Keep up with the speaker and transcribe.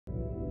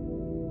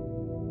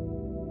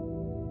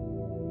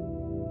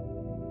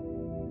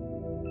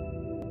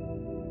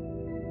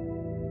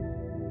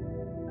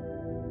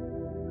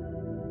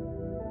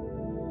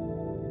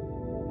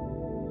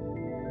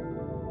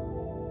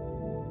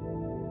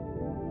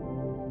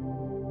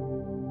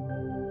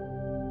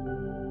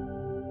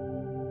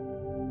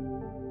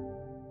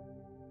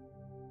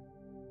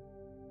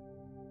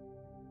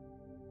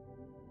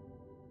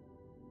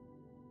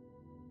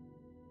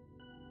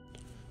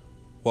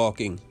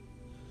Walking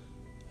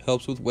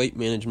helps with weight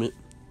management,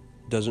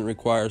 doesn't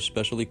require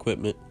special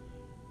equipment,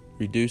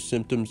 reduces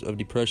symptoms of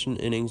depression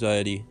and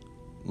anxiety,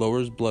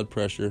 lowers blood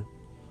pressure,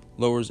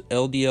 lowers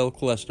LDL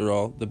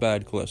cholesterol, the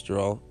bad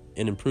cholesterol,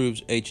 and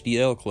improves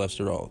HDL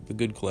cholesterol, the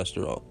good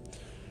cholesterol,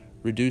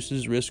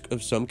 reduces risk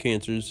of some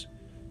cancers,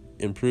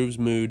 improves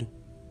mood,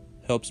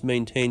 helps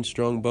maintain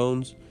strong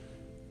bones,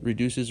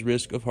 reduces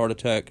risk of heart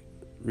attack,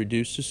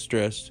 reduces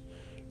stress,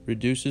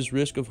 reduces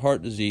risk of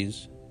heart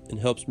disease, and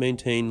helps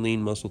maintain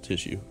lean muscle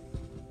tissue.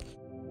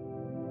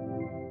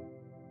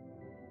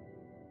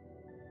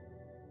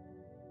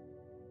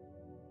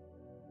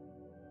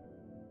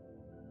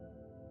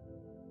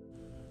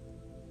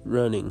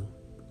 Running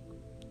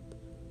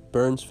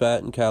burns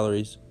fat and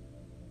calories,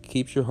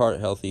 keeps your heart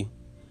healthy,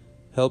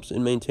 helps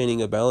in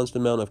maintaining a balanced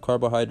amount of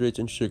carbohydrates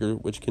and sugar,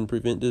 which can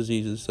prevent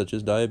diseases such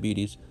as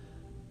diabetes,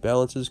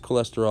 balances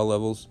cholesterol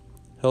levels,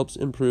 helps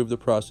improve the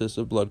process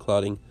of blood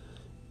clotting,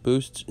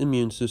 boosts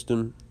immune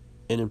system,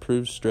 and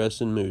improves stress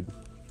and mood.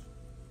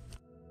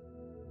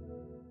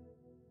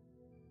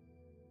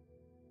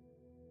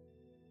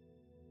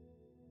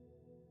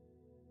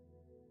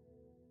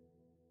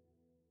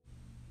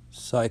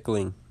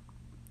 Cycling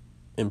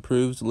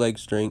improves leg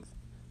strength,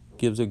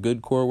 gives a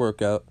good core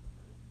workout,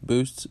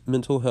 boosts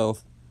mental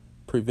health,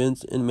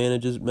 prevents and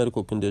manages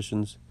medical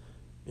conditions,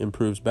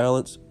 improves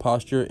balance,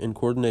 posture, and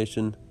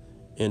coordination,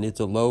 and it's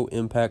a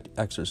low-impact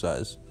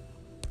exercise.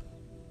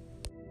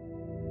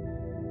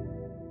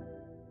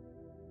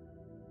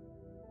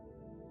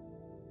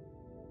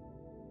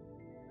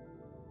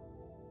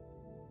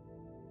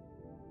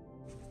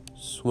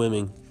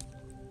 Swimming.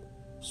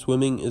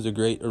 Swimming is a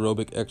great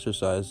aerobic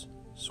exercise.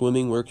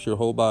 Swimming works your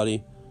whole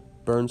body,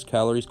 burns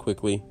calories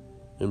quickly,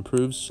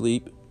 improves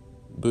sleep,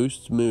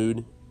 boosts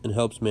mood, and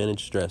helps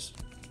manage stress.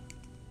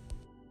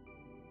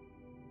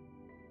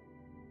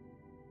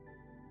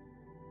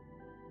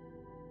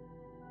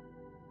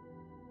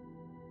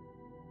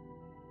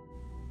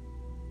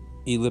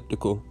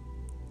 Elliptical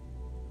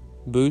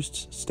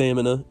boosts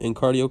stamina and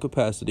cardio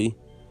capacity,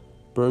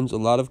 burns a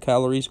lot of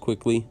calories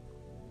quickly,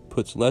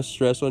 puts less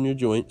stress on your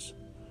joints,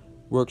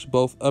 works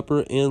both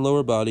upper and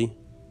lower body,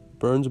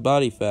 burns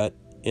body fat,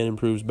 and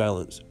improves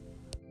balance.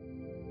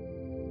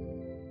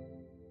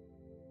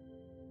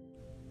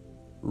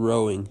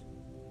 Rowing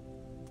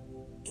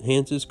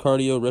enhances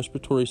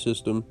cardiorespiratory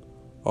system,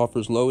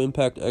 offers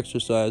low-impact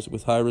exercise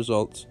with high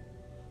results,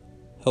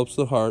 helps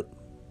the heart,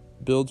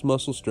 builds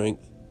muscle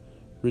strength,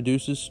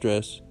 reduces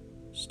stress,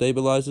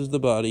 stabilizes the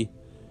body,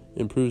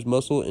 improves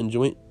muscle and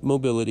joint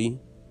mobility,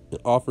 and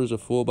offers a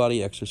full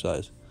body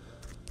exercise.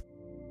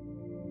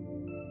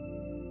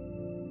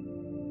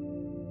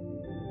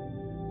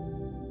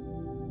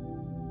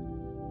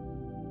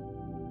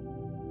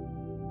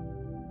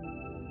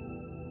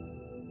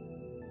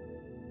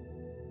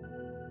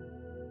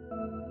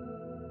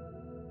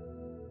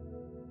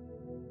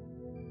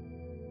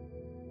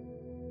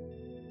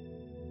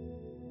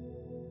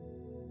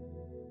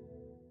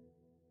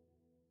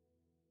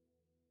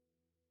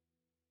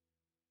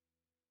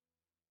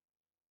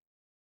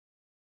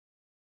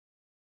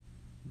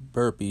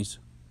 Burpees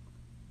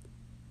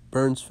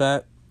burns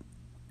fat,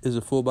 is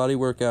a full body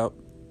workout,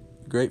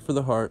 great for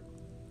the heart,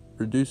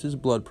 reduces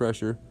blood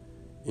pressure,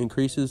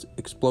 increases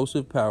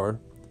explosive power,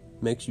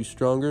 makes you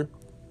stronger,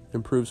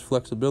 improves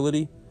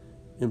flexibility,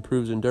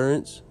 improves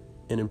endurance,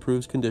 and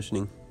improves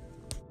conditioning.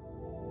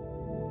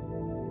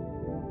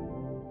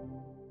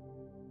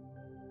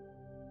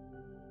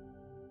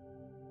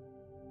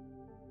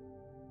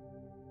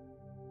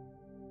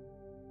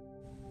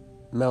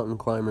 Mountain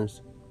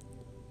climbers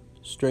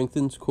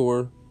strengthens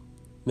core,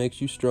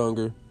 makes you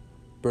stronger,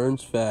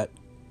 burns fat,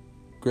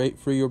 great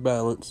for your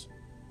balance,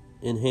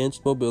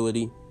 enhanced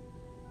mobility,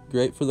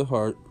 great for the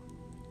heart,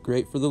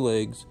 great for the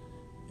legs,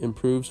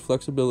 improves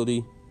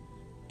flexibility,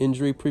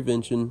 injury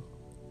prevention,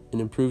 and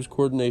improves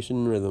coordination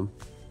and rhythm.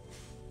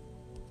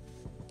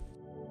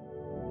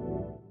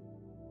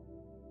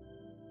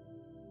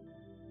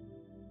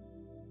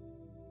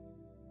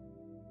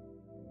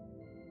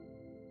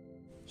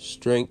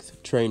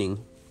 Strength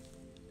training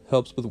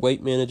helps with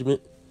weight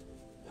management,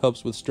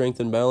 helps with strength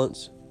and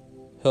balance,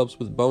 helps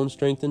with bone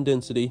strength and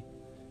density,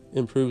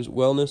 improves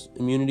wellness,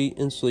 immunity,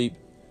 and sleep,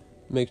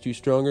 makes you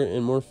stronger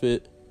and more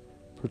fit,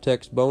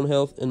 protects bone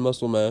health and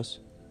muscle mass,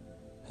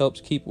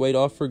 helps keep weight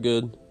off for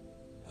good,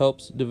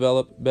 helps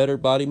develop better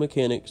body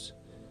mechanics,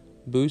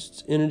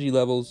 boosts energy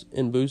levels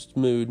and boosts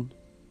mood,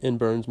 and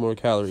burns more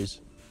calories.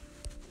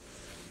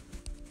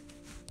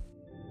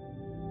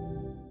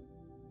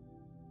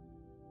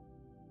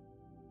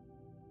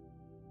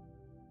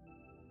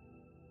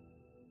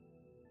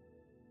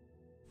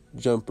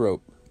 Jump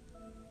rope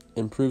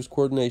improves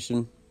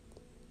coordination,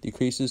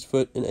 decreases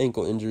foot and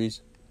ankle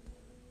injuries,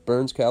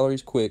 burns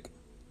calories quick,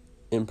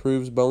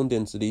 improves bone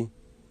density,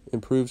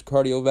 improves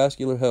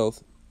cardiovascular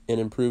health, and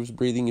improves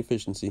breathing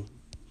efficiency.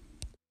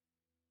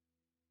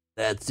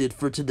 That's it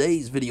for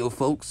today's video,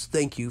 folks.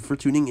 Thank you for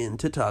tuning in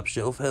to Top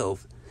Shelf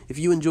Health. If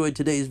you enjoyed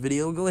today's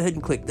video, go ahead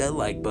and click that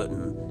like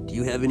button. Do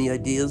you have any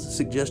ideas,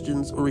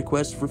 suggestions, or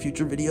requests for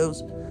future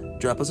videos?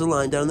 Drop us a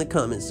line down in the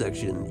comment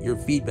section. Your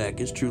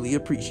feedback is truly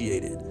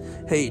appreciated.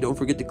 Hey, don't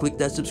forget to click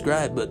that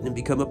subscribe button and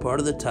become a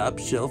part of the Top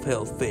Shelf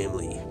Health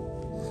family.